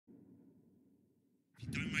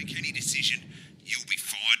make any decision, you'll be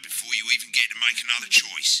fired before you even get to make another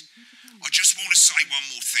choice. I just want to say one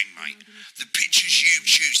more thing, mate. The pictures you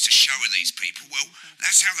choose to show of these people, well,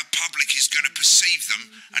 that's how the public is going to perceive them,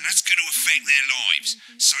 and that's going to affect their lives.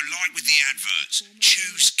 So, like with the adverts,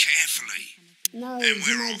 choose carefully. No, and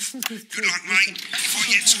we're off. Good luck, mate. If I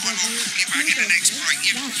get time, I'll call you back in the next break.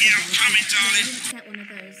 Yeah, I'm coming, darling. Get one of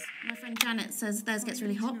those. My friend Janet says theirs gets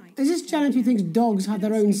really hot. Is this Janet who thinks dogs have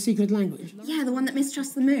their own secret language? Yeah, the one that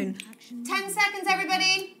mistrusts the moon. 10 seconds,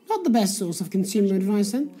 everybody. Not the best source of consumer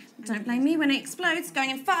advice, then. Don't blame me when it explodes.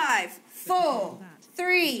 Going in 5, 4,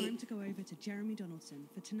 3. Time to go over to Jeremy Donaldson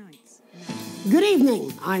for tonight's. Good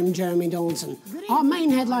evening, I'm Jeremy Donaldson. Our main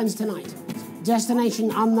headlines tonight.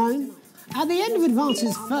 Destination unknown. At the end of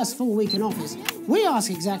Advance's first full week in office, we ask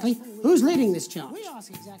exactly who's leading this charge.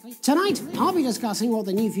 Tonight, I'll be discussing what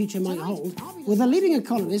the new future might hold with a leading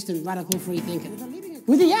economist and radical free thinker.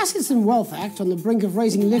 With the Assets and Wealth Act on the brink of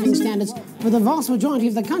raising living standards for the vast majority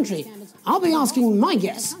of the country, I'll be asking my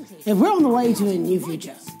guess if we're on the way to a new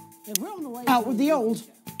future. Out with the old,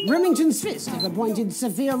 Remington's Fist have appointed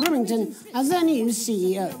Sophia Remington as their new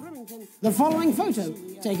CEO. The following photo,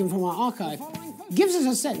 taken from our archive, gives us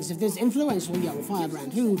a sense of this influential young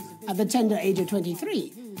firebrand who, at the tender age of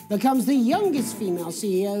 23, becomes the youngest female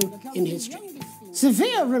CEO in history.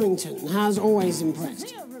 Sophia Remington has always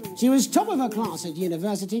impressed. She was top of her class at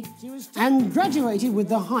university and graduated with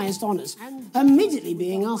the highest honours, immediately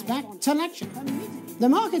being asked back to lecture. The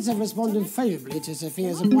markets have responded favourably to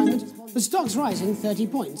Sophia's appointment, with stocks rising 30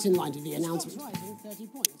 points in light of the announcement.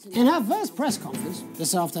 In her first press conference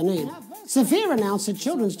this afternoon, Sophia announced a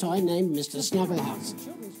children's toy named Mr.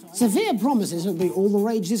 Snugglehearts. Sophia promises it will be all the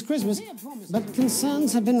rage this Christmas, but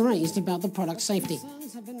concerns have been raised about the product's safety.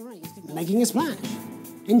 Making a splash.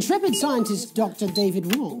 Intrepid scientist Dr.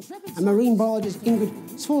 David Wong and marine biologist Ingrid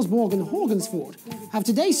Swarsborg-Horgensford have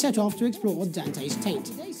today set off to explore Dante's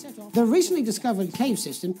taint. The recently discovered cave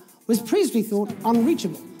system was previously thought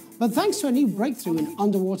unreachable, but thanks to a new breakthrough in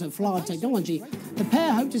underwater flower technology, the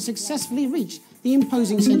pair hope to successfully reach the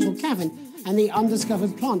imposing central cavern and the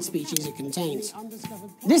undiscovered plant species it contains.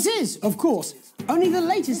 This is, of course, only the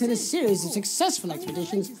latest in a series of successful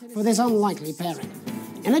expeditions for this unlikely pairing.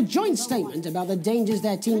 In a joint statement about the dangers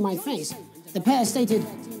their team might face, the pair stated,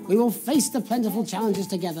 "We will face the plentiful challenges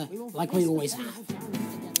together like we always have."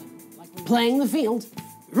 Playing the field,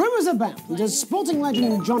 rumours abound as sporting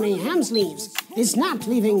legend Johnny Hamsleeves is snapped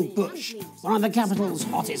leaving Bush, one of the capital's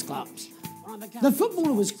hottest clubs. The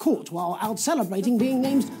footballer was caught while out celebrating being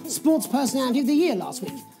named Sports Personality of the Year last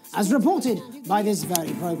week, as reported by this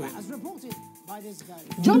very programme.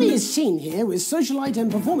 Johnny is seen here with socialite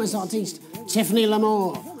and performance artiste Tiffany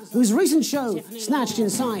Lamore, whose recent show, Snatched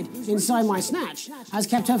Inside My Snatch, has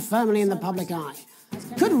kept her firmly in the public eye.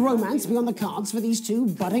 Could romance be on the cards for these two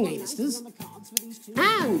budding A-listers?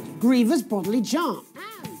 And grievous bodily charm.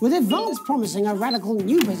 With Advance promising a radical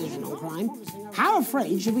new position on crime, how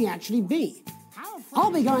afraid should we actually be? I'll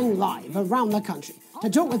be going live around the country to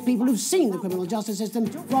talk with people who've seen the criminal justice system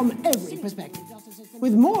from every perspective.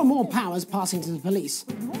 With more and more powers passing to the police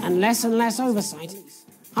and less oversight,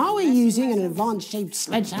 are we using an Advance-shaped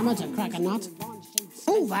sledgehammer to crack a nut?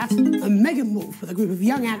 All that and Mega Morph with a group of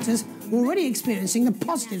young actors already experiencing the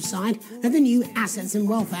positive side of the new Assets and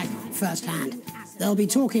Wealth Act firsthand. They'll be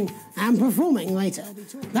talking and performing later.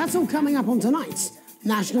 That's all coming up on tonight's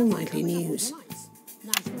National Nightly News.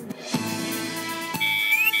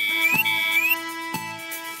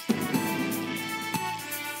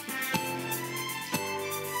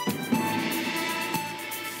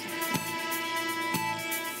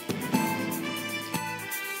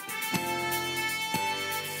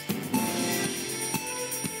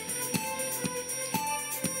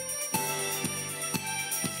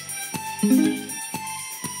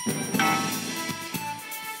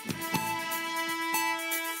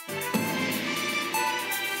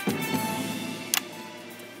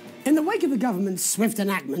 In the wake of the government's swift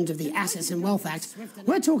enactment of the Assets and Wealth Act,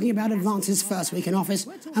 we're talking about Advance's first week in office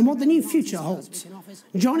and what the new future holds.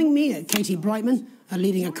 Joining me are Katie Brightman, a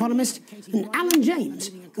leading economist, and Alan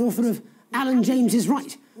James, author of Alan James is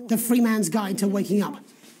Right, The Free Man's Guide to Waking Up.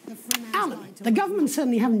 Alan, the government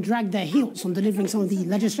certainly haven't dragged their heels on delivering some of the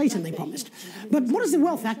legislation they promised. But what does the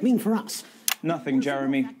Wealth Act mean for us? Nothing,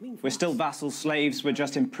 Jeremy. We're still vassal slaves, we're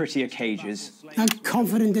just in prettier cages. A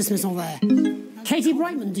confident dismissal there. Katie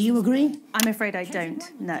Brightman, do you agree? I'm afraid I don't,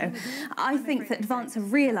 no. I think that Advance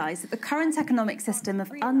have realised that the current economic system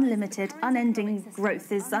of unlimited, unending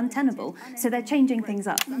growth is untenable, so they're changing things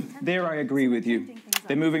up. There I agree with you.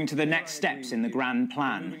 They're moving to the next steps in the grand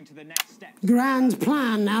plan. Grand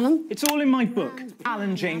plan, Alan? It's all in my book.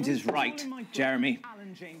 Alan James is Right, Jeremy.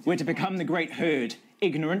 We're to become the great herd.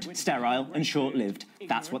 Ignorant, sterile, and short-lived.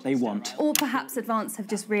 That's what they want. Or perhaps Advance have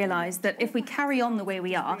just realised that if we carry on the way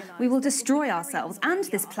we are, we will destroy ourselves and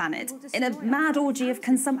this planet in a mad orgy of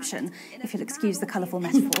consumption, if you'll excuse the colourful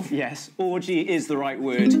metaphor. Yes, orgy is the right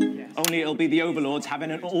word. Only it'll be the overlords having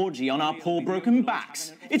an orgy on our poor broken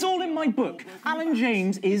backs. It's all in my book. Alan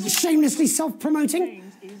James is... Shamelessly self-promoting?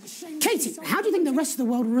 Katie, how do you think the rest of the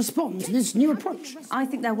world will respond to this new approach? I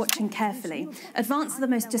think they're watching carefully. Advance are the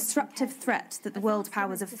most disruptive threat that the world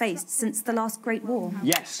powers have faced since the last Great War.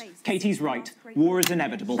 Yes, Katie's right. War is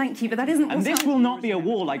inevitable. Thank you, but that isn't... And this will not be a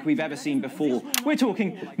war like we've ever seen before. We're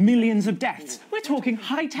talking millions of deaths. We're talking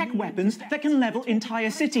high-tech weapons that can level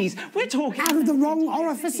entire cities. We're talking... Out of the wrong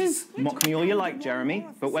orifices? Mock me all you like, Jeremy,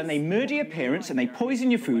 but when they murder your parents and they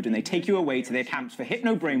poison your food and they take you away to their camps for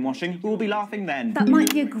hypno-brainwashing, who will be laughing then? That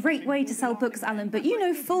might be a great way to sell books, Alan, but you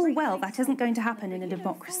know full well that isn't going to happen in a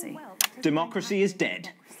democracy. Democracy is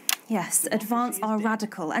dead. Yes, Advance are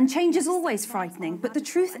radical, and change is always frightening, but the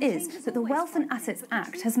truth is that the Wealth and Assets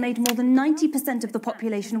Act has made more than 90% of the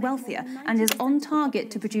population wealthier and is on target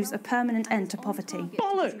to produce a permanent end to poverty.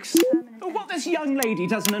 Bollocks! What this young lady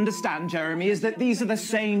doesn't understand, Jeremy, is that these are the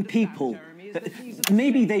same people.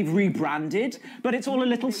 Maybe they've rebranded, but it's all a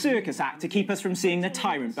little circus act to keep us from seeing the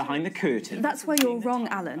tyrant behind the curtain. That's where you're wrong,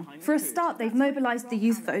 Alan. For a start, they've mobilised the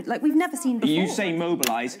youth vote like we've never seen before. You say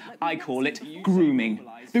mobilise, I call it grooming.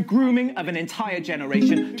 The grooming of an entire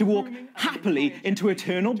generation to walk happily into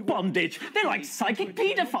eternal bondage. They're like psychic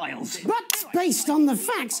paedophiles. But based on the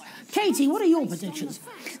facts, Katie, what are your predictions?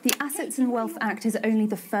 The Assets and Wealth Act is only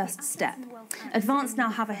the first step. Advance now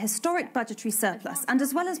have a historic budgetary surplus, and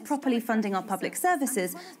as well as properly funding our public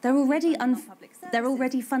services, they're already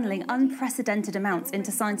funneling unprecedented amounts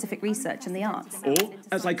into scientific research and the arts. Or,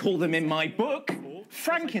 as I call them in my book,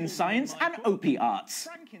 Frankenscience and opiates.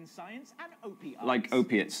 Like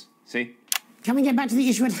opiates, see? Can we get back to the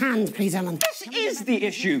issue at hand, please, Alan? This is the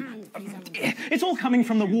issue. It's all coming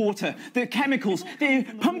from the water, the chemicals. They're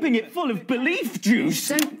pumping it full of belief juice.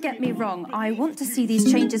 Don't get me wrong, I want to see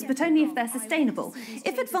these changes, but only if they're sustainable.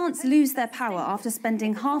 If Advance lose their power after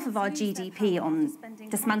spending half of our GDP on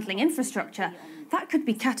dismantling infrastructure, that could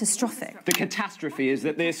be catastrophic. The catastrophe is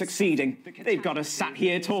that they're succeeding. They've got us sat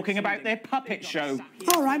here talking about their puppet show.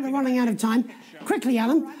 All right, we're running out of time. Quickly,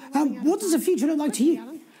 Alan, what does the future look like to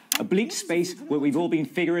you? A bleak space where we've all been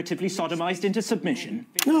figuratively sodomised into submission.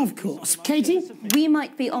 Oh, of course. Katie? We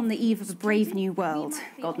might be on the eve of a brave new world.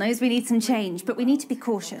 God knows we need some change, but we need to be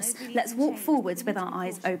cautious. Let's walk forwards with our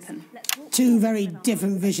eyes open. Two very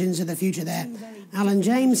different visions of the future there. Alan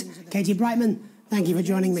James, Katie Brightman, thank you for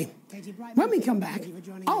joining me. When we come back,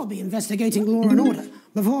 I'll be investigating law and order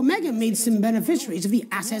before Megan meets some beneficiaries of the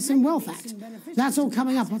Assets and Wealth Act. That's all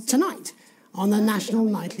coming up tonight on the National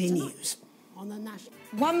Nightly News.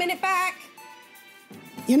 1 minute back.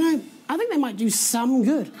 You know, I think they might do some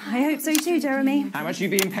good. I hope so too, Jeremy. How much are you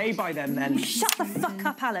being paid by them, then? Shut the fuck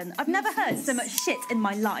up, Alan. I've never heard so much shit in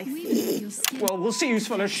my life. Well, we'll see who's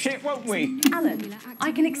full of shit, won't we? Alan,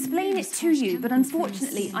 I can explain it to you, but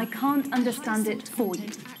unfortunately, I can't understand it for you.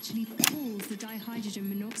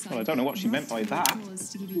 Well, I don't know what she meant by that.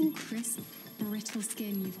 Brittle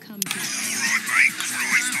skin you've come to. All right, mate.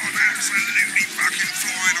 Christ, I'm absolutely fucking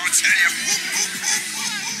flying, I tell you.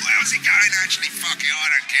 How's it going, actually? Fuck it, I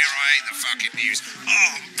don't care. I hate the fucking news.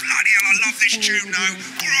 Oh, bloody hell, I love this tune, though.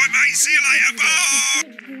 All right, mate. See you later. Bye.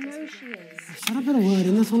 Shut up, put a word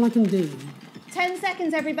in. That's all I can do. 10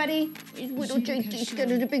 seconds, everybody. If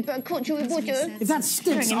that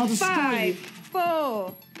sticks, I'll destroy you. 5,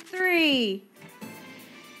 4, 3.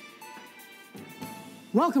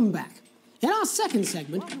 Welcome back. In our second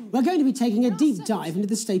segment, we're going to be taking a deep dive into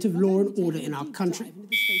the state of law and order in our country.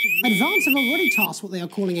 Advance have already tasked what they are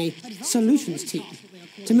calling a solutions team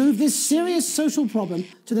to move this serious social problem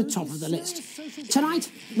to the top of the list.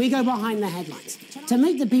 Tonight, we go behind the headlines to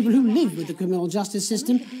meet the people who live with the criminal justice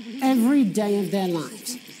system every day of their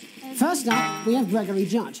lives. First up, we have Gregory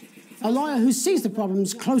Judge, a lawyer who sees the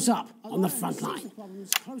problems close up on the front line.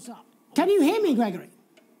 Can you hear me, Gregory?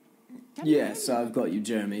 Yes, I've got you,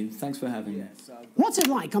 Jeremy. Thanks for having me. What's it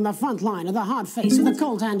like on the front line of the hard face of the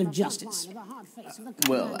cold hand of justice?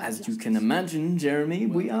 Well, as you can imagine, Jeremy,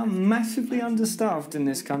 we are massively understaffed in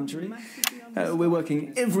this country. We're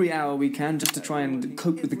working every hour we can just to try and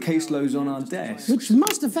cope with the caseloads on our desks. Which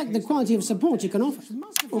must affect the quality of support you can offer.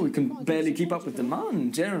 Well, we can barely keep up with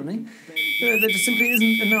demand, Jeremy. There just simply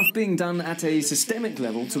isn't enough being done at a systemic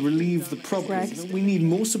level to relieve the problem. We need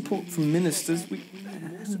more support from ministers.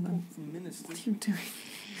 What are you doing?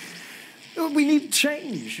 We need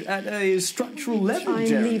change at a structural level, I'm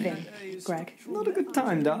Jeremy. leaving, Greg. Not a good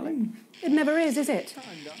time, darling. It never is it?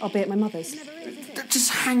 I'll be at my mother's.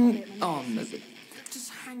 Just hang on.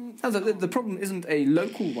 No, the problem isn't a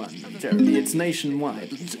local one, Jeremy. It's nationwide.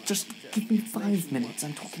 Just give me 5 minutes.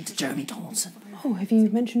 I'm talking to Jeremy Donaldson. Oh, have you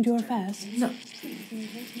mentioned your affairs? No.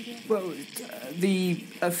 Well, the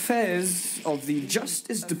affairs of the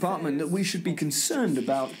Justice Department that we should be concerned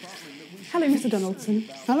about. Hello, Mr. Donaldson.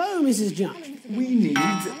 Hello, Mrs. Judge.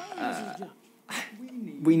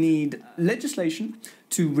 We need legislation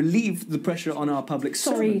to relieve the pressure on our public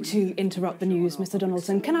Sorry servants. to interrupt the news, Mr.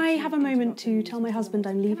 Donaldson. Can I have a moment to tell my husband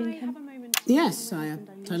I'm leaving him? Yes, I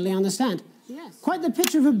totally understand. Quite the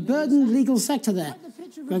picture of a burdened legal sector there.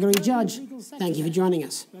 Gregory Judge, thank you for joining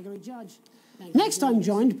us. Next, I'm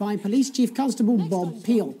joined by Police Chief Constable Bob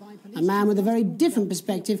Peel, a man with a very different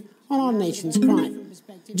perspective on our nation's crime.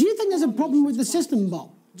 Do you think there's a problem with the system,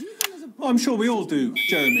 Bob? I'm sure we all do,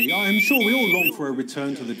 Jeremy. I'm sure we all long for a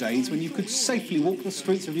return to the days when you could safely walk the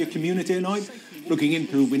streets of your community at night, looking in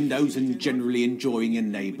through windows and generally enjoying your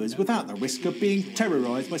neighbours without the risk of being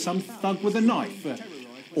terrorised by some thug with a knife.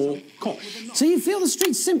 Or kosh. So you feel the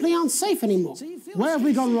streets simply aren't safe anymore? Where have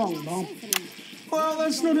we gone wrong, Bob? Well,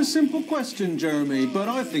 that's not a simple question, Jeremy, but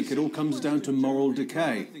I think it all comes down to moral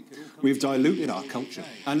decay. We've diluted our culture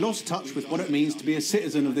and lost touch with what it means to be a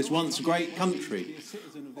citizen of this once great country.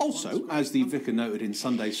 Also, as the vicar noted in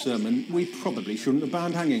Sunday's sermon, we probably shouldn't have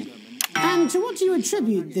banned hanging. And to what do you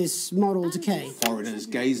attribute this moral decay? Foreigners,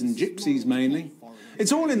 gays and gypsies, mainly.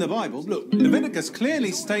 It's all in the Bible. Look, Leviticus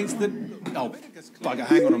clearly states that... Oh, bugger,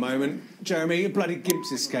 hang on a moment. Jeremy, a bloody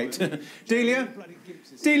gimp's escaped. Delia?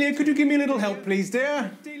 Delia, could you give me a little help, please,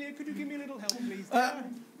 dear?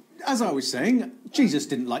 As I was saying, Jesus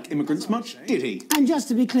didn't like immigrants much, did he? And just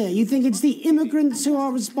to be clear, you think it's the immigrants who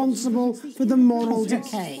are responsible for the moral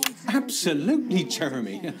decay? Absolutely,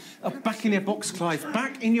 Jeremy. Back in your box, Clive.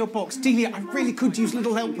 Back in your box. Delia, I really could use a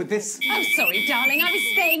little help with this. Oh, sorry, darling. I was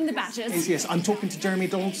spaying the badgers. Yes, I'm talking to Jeremy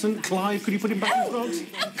Donaldson. Clive, could you put him back in the box?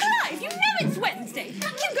 Oh, Clive, you know it's Wednesday. You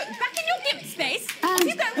go back in your gimp space. And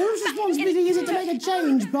you go whose responsibility is it to make a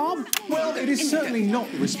change, Bob? Well, it is certainly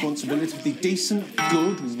not the responsibility of the decent,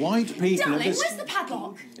 good, white people Darling, of this... where's the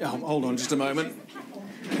padlock? Oh, hold on just a moment.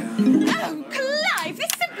 Oh, Clive,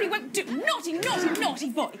 this simply won't do. Naughty, naughty, naughty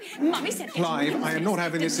boy. Mummy said... Clive, I am not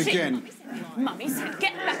having this again. Mummy said,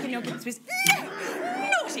 get back in your gimp space. No!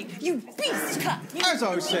 Naughty! You beast, Clive! You... As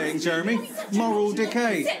I was saying, Jeremy, moral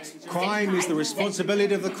decay. Crime is the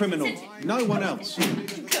responsibility of the criminal, no one else.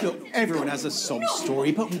 Look, everyone has a sob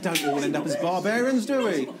story, but we don't all end up as barbarians, do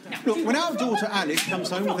we? Look, when our daughter Alice comes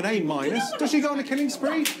home with an A-, does she go on a killing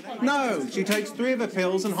spree? No, she takes 3 of her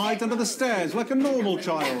pills and hides under the stairs like a normal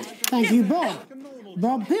child. Thank you, Bob.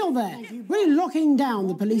 Bob Peel there, really locking down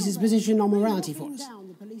the police's position on morality for us.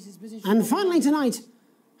 And finally tonight,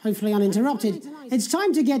 hopefully uninterrupted, it's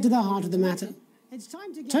time to get to the heart of the matter.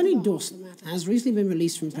 Tony Dawson has recently been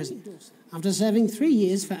released from prison after serving 3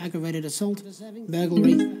 years for aggravated assault,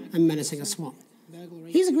 burglary and menacing a swan.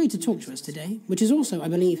 He's agreed to talk to us today, which is also, I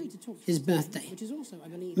believe, his birthday.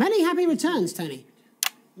 Many happy returns, Tony.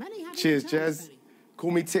 Cheers, Jez.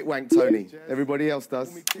 Call me Titwank Tony. Everybody else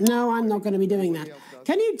does. No, I'm not going to be doing that.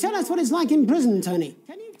 Can you tell us what it's like in prison, Tony?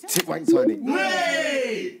 Titwank Tony.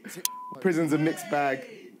 Hey! Prison's a mixed bag.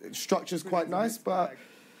 Structure's quite nice, but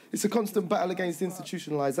it's a constant battle against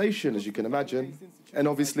institutionalisation, as you can imagine. And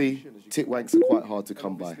obviously, titwanks are quite hard to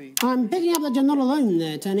come by. I'm picking up that you're not alone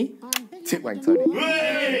there, Tony. Titwank Tony.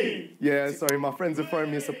 Hey! Yeah, sorry, my friends are throwing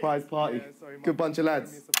me a surprise party. Good bunch of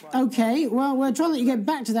lads. OK, well, we're trying to let you get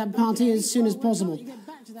back to that party as soon as possible.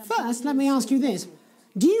 First, let me ask you this.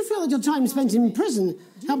 Do you feel that your time spent in prison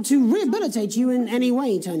helped to rehabilitate you in any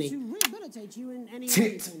way, Tony?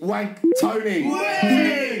 Titwank Tony!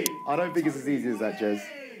 Hey! I don't think it's as easy as that, Jez.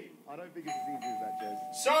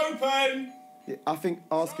 Sopen! Yeah, I think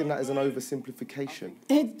asking that is an oversimplification.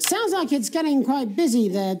 It sounds like it's getting quite busy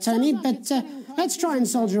there, Tony, but let's try and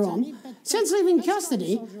soldier on. Since leaving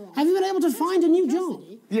custody, have you been able to find a new job?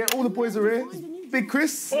 Yeah, all the boys are here. Big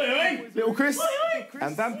Chris, Oi, oi. Little Chris, Oi, oi.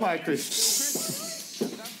 and Vampire Chris.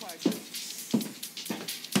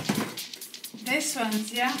 This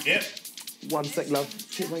one's, yeah? Yep. One sec, love.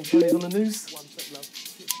 Titwank Tony's on the news.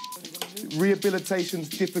 Rehabilitation's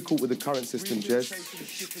difficult with the current system, Jez.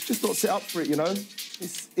 Just not set up for it, you know?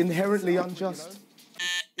 It's inherently unjust.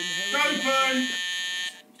 Open!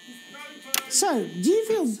 So, do you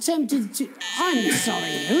feel tempted to... I'm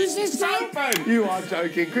sorry, who's this? Open! You are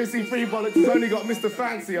joking. Chrissy Free Bollocks has only got Mr.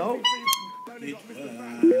 Fancy, oh.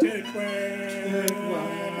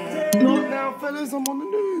 Not now, fellas. I'm on the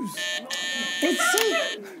news. It's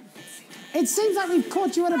It seems like we've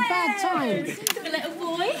caught you at a bad time. The little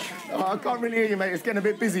boy. Oh, I can't really hear you, mate. It's getting a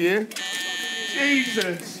bit busy here.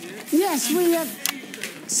 Jesus. Yes, we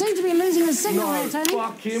seem to be losing the signal here, Tony.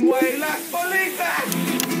 Fucking way, let's believe that!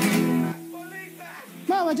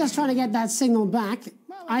 Well, we're just trying to get that signal back.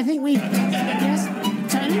 I think we... Yes,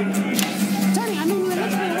 Tony? Tony, I mean, we were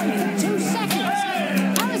literally away for 2 seconds.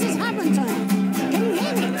 How has this happened, Tony? Can you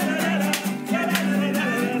hear me?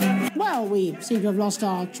 Well, we seem to have lost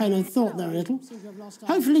our train of thought there a little.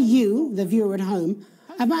 Hopefully you, the viewer at home,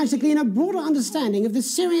 have managed to glean a broader understanding of the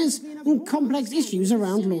serious and complex issues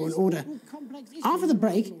around law and order. After the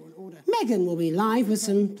break, Megan will be live with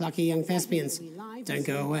some plucky young thespians. Don't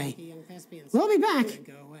go away. We'll be back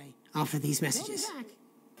after these messages.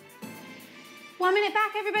 1 minute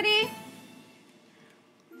back, everybody.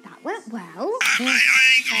 That went well. Mate, I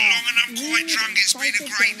ain't got long and I'm quite drunk. It's been a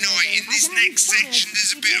great night. In this next section,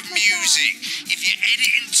 there's a bit of music. If you edit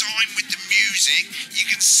in time with the music, you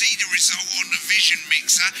can see the result on the vision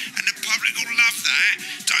mixer, and the public will love that.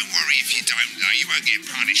 Don't worry if you don't, though. You won't get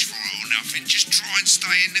punished for it or nothing. Just try and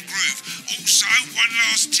stay in the groove. Also, one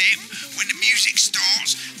last tip. When the music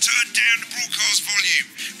starts, turn down the broadcast volume.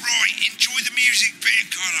 Right, enjoy the music bit.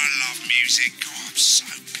 God, I love music. God, I'm so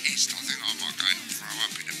pissed. I think I might go and throw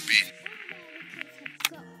up in a bit.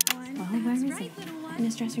 Well, where is he? In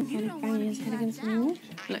his dressing room, banging his head against the wall.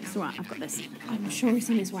 Looks right, I've got this. I'm sure he's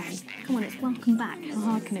on his way. Come on, it's welcome back. How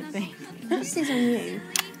hard can it be? This is on you.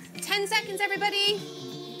 10 seconds, everybody.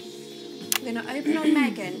 We're going to open on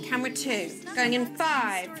Megan. Camera 2. Going in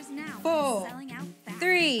 5, 4,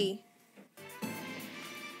 3.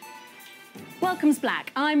 Welcome's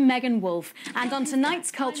Black. I'm Megan Wolfe, and on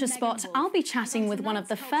tonight's Culture Spot, I'll be chatting with one of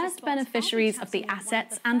the first beneficiaries of the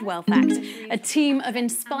Assets and Wealth Act, a team of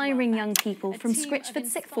inspiring young people from Scritchford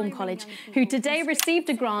Sixth Form College who today received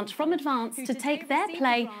a grant from Advance to take their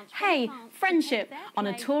play, Hey, Friendship, on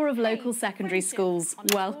a tour of local secondary schools.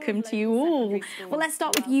 Welcome to you all. Well, let's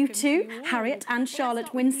start with you two, Harriet and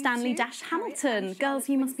Charlotte Winstanley-Hamilton. Girls,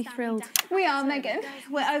 you must be thrilled. We are, Megan.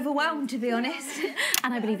 We're overwhelmed, to be honest.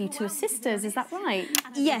 And I believe you two are sisters, is that right?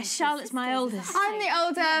 Yes, Charlotte's my oldest. I'm the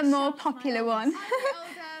older, more popular one.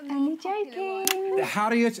 Only joking.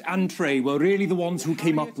 Harriet and Trey were really the ones who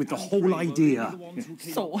came up with the whole idea.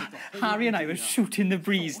 So, Harry and I were shooting the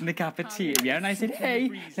breeze in the cafeteria, and I said, hey,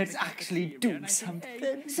 let's actually do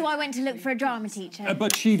something. So I went to look for a drama teacher.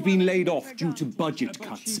 But she'd been laid off due to budget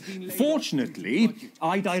cuts. Fortunately,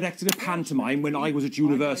 I directed a pantomime when I was at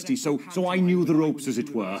university, so I knew the ropes, as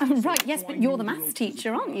it were. Oh, right, yes, but you're the maths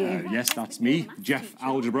teacher, aren't you? Yes, that's me, Jeff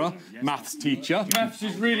Algebra, maths teacher. Maths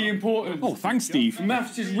is really important. Oh, thanks, Steve.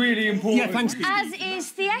 Maths is really important. Yeah, thanks, Steve. As is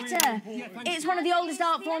theatre. It's one of the oldest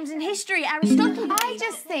art forms in history, Aristotle. I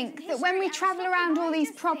just think that when we travel around all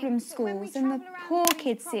these problem schools and the poor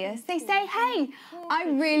kids see us, they say, hey, I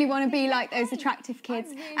really want to be like those attractive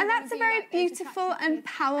kids. And that's a very beautiful and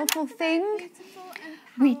powerful thing.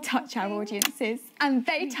 We touch our audiences, and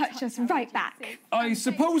they touch us right back. I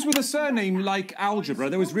suppose with a surname like Algebra,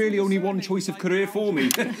 there was really only one choice of career for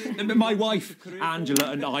me. My wife,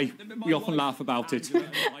 Angela, and I, we often laugh about it.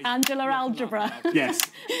 Angela Algebra. Yes.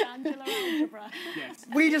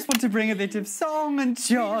 We just want to bring a bit of song and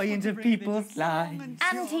joy into people's lives.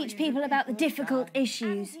 And teach people about the difficult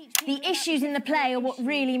issues. The issues in the play are what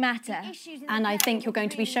really matter. And I think you're going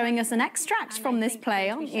to be showing us an extract from this play,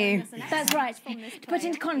 aren't you? That's right. To put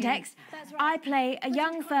into context, I play a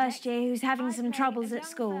young first year who's having some troubles at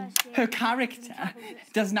school. Her character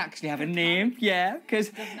doesn't actually have a name, yeah,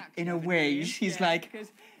 because in a way she's like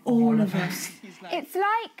all of us. It's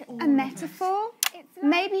like a metaphor.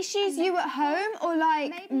 Maybe she's you at home, or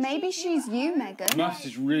like maybe she's you, Megan. Maths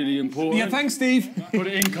is really important. Yeah, thanks, Steve. Put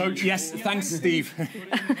it in, Coach. Yes, thanks, Steve.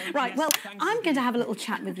 Right, well, I'm going to have a little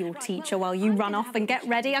chat with your teacher while you run off and get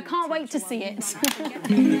ready. I can't wait to see it.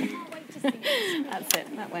 That's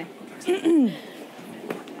it, that way.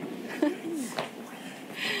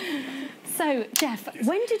 So, Jeff,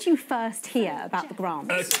 when did you first hear about the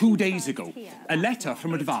grant? 2 days ago. A letter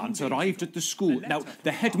from Advance arrived at the school. Now,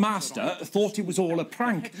 the headmaster thought it was all a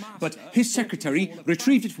prank, but his secretary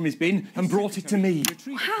retrieved it from his bin and brought it to me.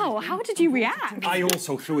 How? How did you react? I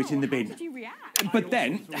also threw it in the bin. But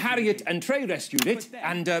then, Harriet and Trey rescued it,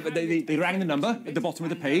 and they rang the number at the bottom of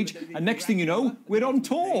the page, and next thing you know, we're on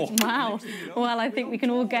tour. Wow. Well, I think we can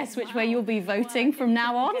all guess which way you'll be voting from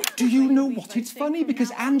now on. Do you know what? It's funny, because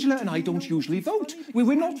Angela and I don't usually vote.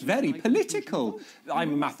 We're not very political.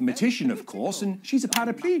 I'm a mathematician, of course, and she's a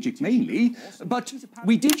paraplegic, mainly. But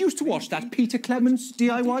we did used to watch that Peter Clements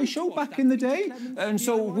DIY show back in the day, and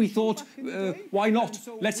so we thought, why not?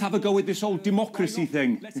 Let's have a go with this old democracy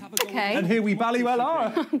thing. OK. And here we bow jolly well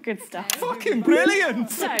are. Good stuff. Fucking brilliant!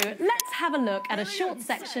 So, let's have a look at a short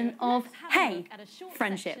section of Hey,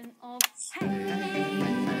 Friendship.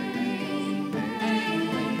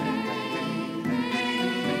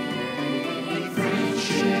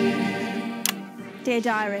 Dear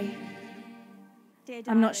Diary,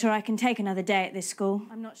 I'm not sure I can take another day at this school.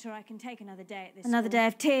 Another day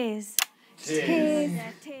of tears. Tears.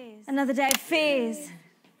 Another day of fears.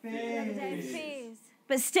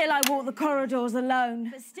 But still I walk the corridors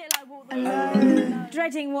alone.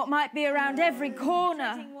 Dreading what might be around every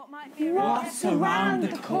corner. What's around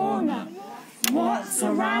the corner? What's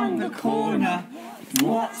around the corner?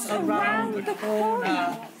 What's around the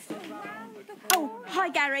corner? Oh, hi,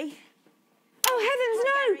 Gary. Oh, heavens,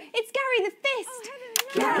 no! It's Gary the Fist!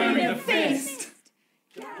 Gary the Fist!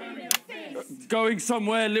 Going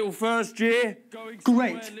somewhere, little first year?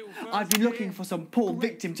 Great! I've been looking for some poor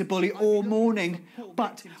victim to bully all morning,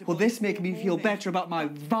 but will this make me feel better about my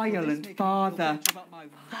violent father?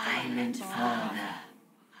 Violent father.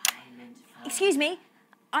 Excuse me,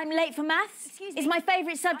 I'm late for maths. It's my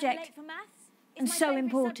favourite subject. And so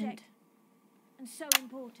important.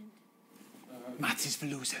 Maths is for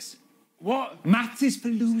losers. What? Maths is for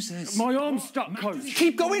losers. My arm's stuck, coach.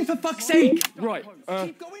 Keep going, for fuck's sake. Right.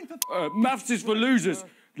 Maths is for losers.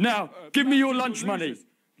 Now, give me your lunch money.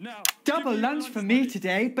 Double lunch for me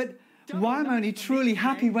today, but why am I only truly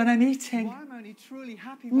happy when I'm eating?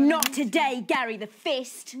 Not today, Gary the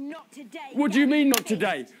Fist. What do you mean not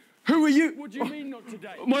today? Who are you? What do you mean not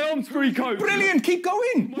today? My arm's free, coach. Brilliant, keep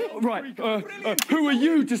going. Right, who are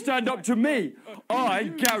you to stand up to me?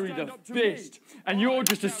 I'm Gary the Fist, and you're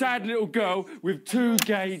just a sad little girl with two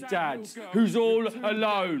gay dads who's all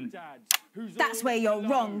alone. That's where you're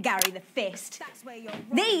wrong, Gary the Fist.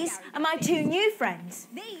 These are my two new friends.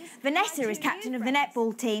 Vanessa is captain of the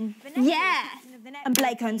netball team. Yeah. And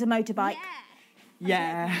Blake owns a motorbike.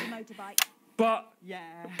 Yeah. But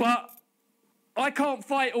I can't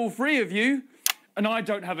fight all three of you, and I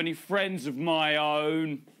don't have any friends of my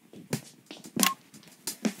own.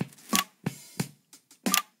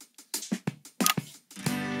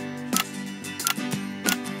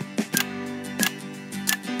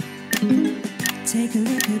 Take a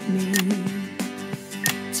look at me.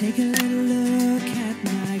 Take a little look at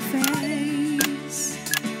my face.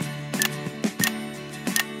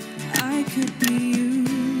 I could be you.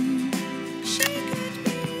 She could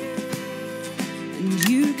be you. And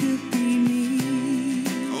you could be me.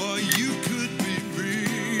 Or you could be me.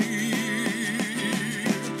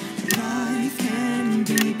 Life can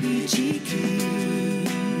be peachy keen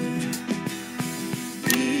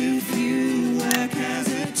if you work as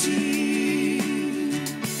a team.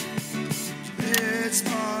 It's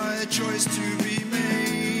my choice to be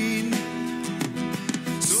mean.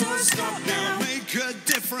 So stop now, make a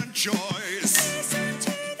different choice. Listen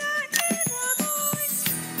to that inner voice.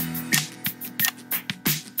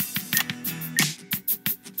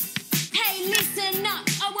 Hey, listen up,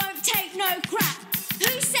 I won't take no crap.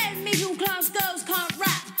 Who said middle-class girls can't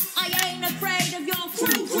rap? I ain't afraid of your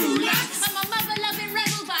cruel lads. I'm a mother-loving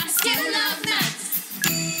rebel, but I still love maths.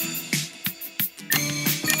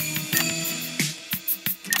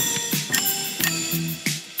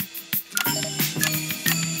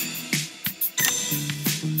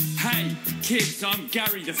 Hey, kids, I'm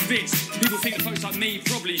Gary the Fist. People think that folks like me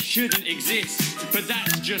probably shouldn't exist, but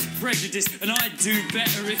that's just prejudice, and I'd do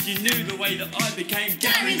better if you knew the way that I became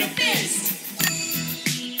Gary the Fist.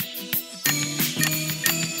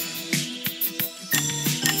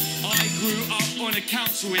 I grew up on a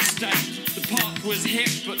council estate. The park was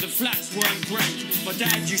hip, but the flats weren't great. My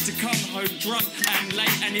dad used to come home drunk and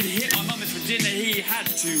late, and he'd hit my mum, and for dinner he had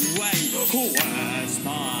to wait. Oh, where's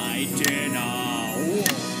my dinner?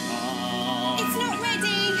 It's not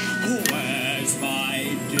ready. Where's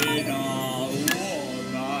my dinner,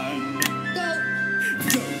 woman? Go.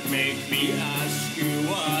 Don't make me ask you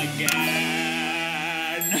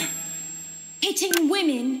again. Hitting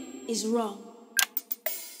women is wrong.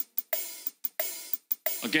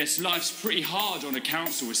 I guess life's pretty hard on a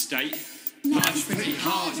council estate. Life's pretty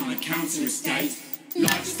hard on a council estate.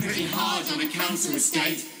 Life's pretty hard on a council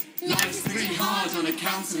estate. Life's pretty hard on a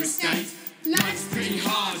council estate. Life's pretty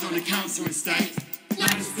hard on a council estate.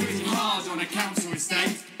 Life's pretty hard on a council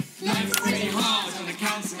estate. Life's pretty hard on a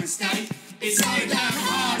council estate. It's so damn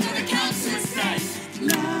hard on a council estate.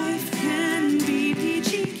 Life can be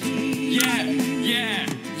peachy keen. Yeah.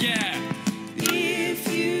 If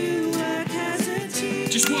you work as a team.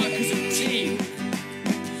 Just work as a team.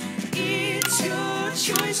 It's your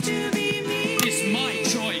choice to be me. It's my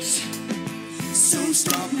choice. So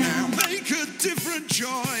stop now, make a different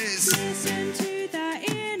choice. Listen to that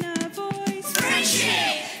inner voice.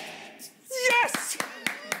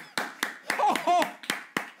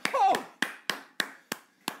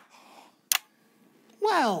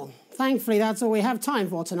 Well, thankfully that's all we have time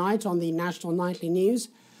for tonight on the National Nightly News.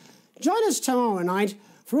 Join us tomorrow night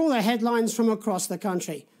for all the headlines from across the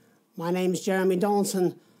country. My name's Jeremy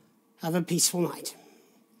Donaldson. Have a peaceful night.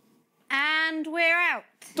 And we're out.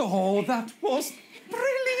 Oh, that was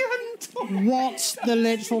brilliant! What the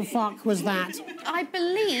literal fuck was that? I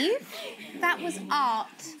believe that was art.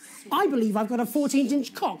 I believe I've got a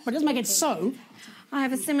 14-inch cock, but it doesn't make it so. I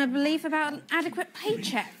have a similar belief about an adequate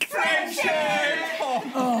paycheck.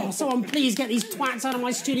 Oh, someone please get these twats out of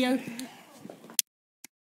my studio.